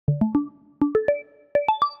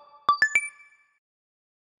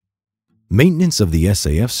Maintenance of the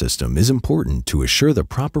SAF system is important to assure the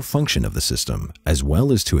proper function of the system, as well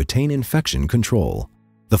as to attain infection control.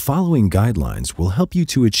 The following guidelines will help you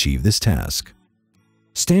to achieve this task.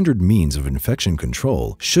 Standard means of infection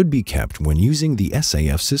control should be kept when using the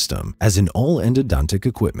SAF system, as in all endodontic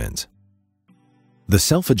equipment. The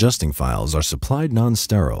self-adjusting files are supplied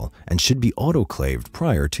non-sterile and should be autoclaved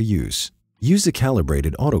prior to use. Use a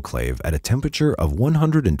calibrated autoclave at a temperature of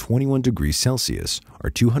 121 degrees Celsius or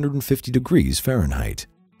 250 degrees Fahrenheit.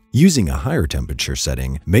 Using a higher temperature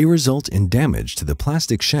setting may result in damage to the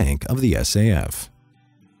plastic shank of the SAF.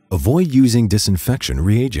 Avoid using disinfection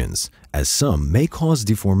reagents, as some may cause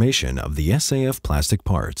deformation of the SAF plastic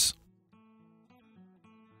parts.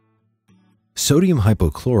 Sodium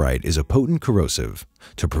hypochlorite is a potent corrosive.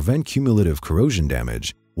 To prevent cumulative corrosion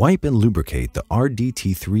damage, wipe and lubricate the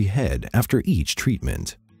RDT3 head after each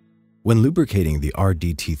treatment. When lubricating the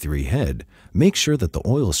RDT3 head, make sure that the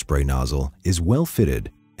oil spray nozzle is well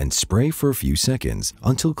fitted and spray for a few seconds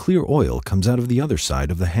until clear oil comes out of the other side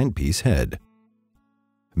of the handpiece head.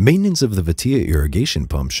 Maintenance of the VATEA irrigation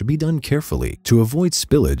pump should be done carefully to avoid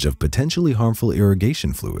spillage of potentially harmful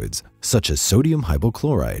irrigation fluids, such as sodium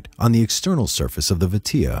hypochlorite, on the external surface of the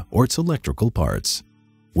VATEA or its electrical parts.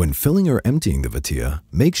 When filling or emptying the VATEA,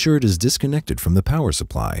 make sure it is disconnected from the power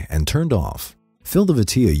supply and turned off. Fill the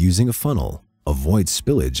VATEA using a funnel. Avoid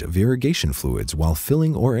spillage of irrigation fluids while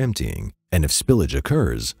filling or emptying, and if spillage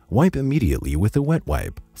occurs, wipe immediately with a wet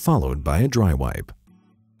wipe, followed by a dry wipe.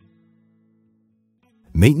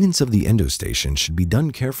 Maintenance of the EndoStation should be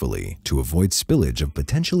done carefully to avoid spillage of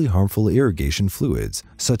potentially harmful irrigation fluids,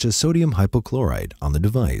 such as sodium hypochlorite, on the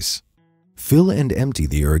device. Fill and empty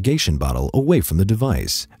the irrigation bottle away from the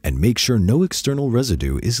device and make sure no external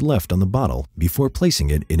residue is left on the bottle before placing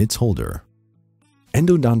it in its holder.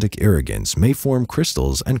 Endodontic irrigants may form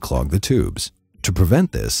crystals and clog the tubes. To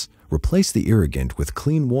prevent this, replace the irrigant with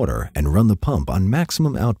clean water and run the pump on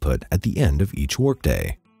maximum output at the end of each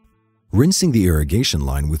workday. Rinsing the irrigation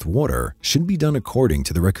line with water should be done according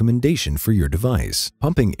to the recommendation for your device.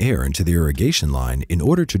 Pumping air into the irrigation line in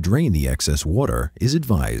order to drain the excess water is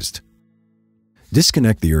advised.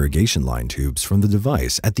 Disconnect the irrigation line tubes from the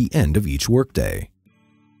device at the end of each workday.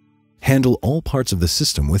 Handle all parts of the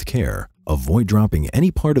system with care. Avoid dropping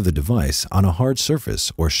any part of the device on a hard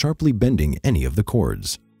surface or sharply bending any of the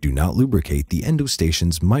cords. Do not lubricate the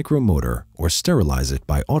EndoStation's micromotor or sterilize it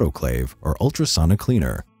by autoclave or ultrasonic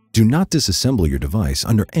cleaner. Do not disassemble your device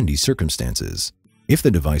under any circumstances. If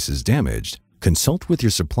the device is damaged, consult with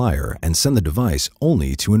your supplier and send the device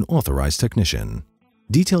only to an authorized technician.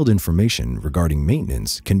 Detailed information regarding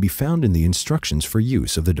maintenance can be found in the instructions for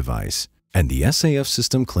use of the device and the SAF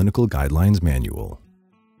System Clinical Guidelines Manual.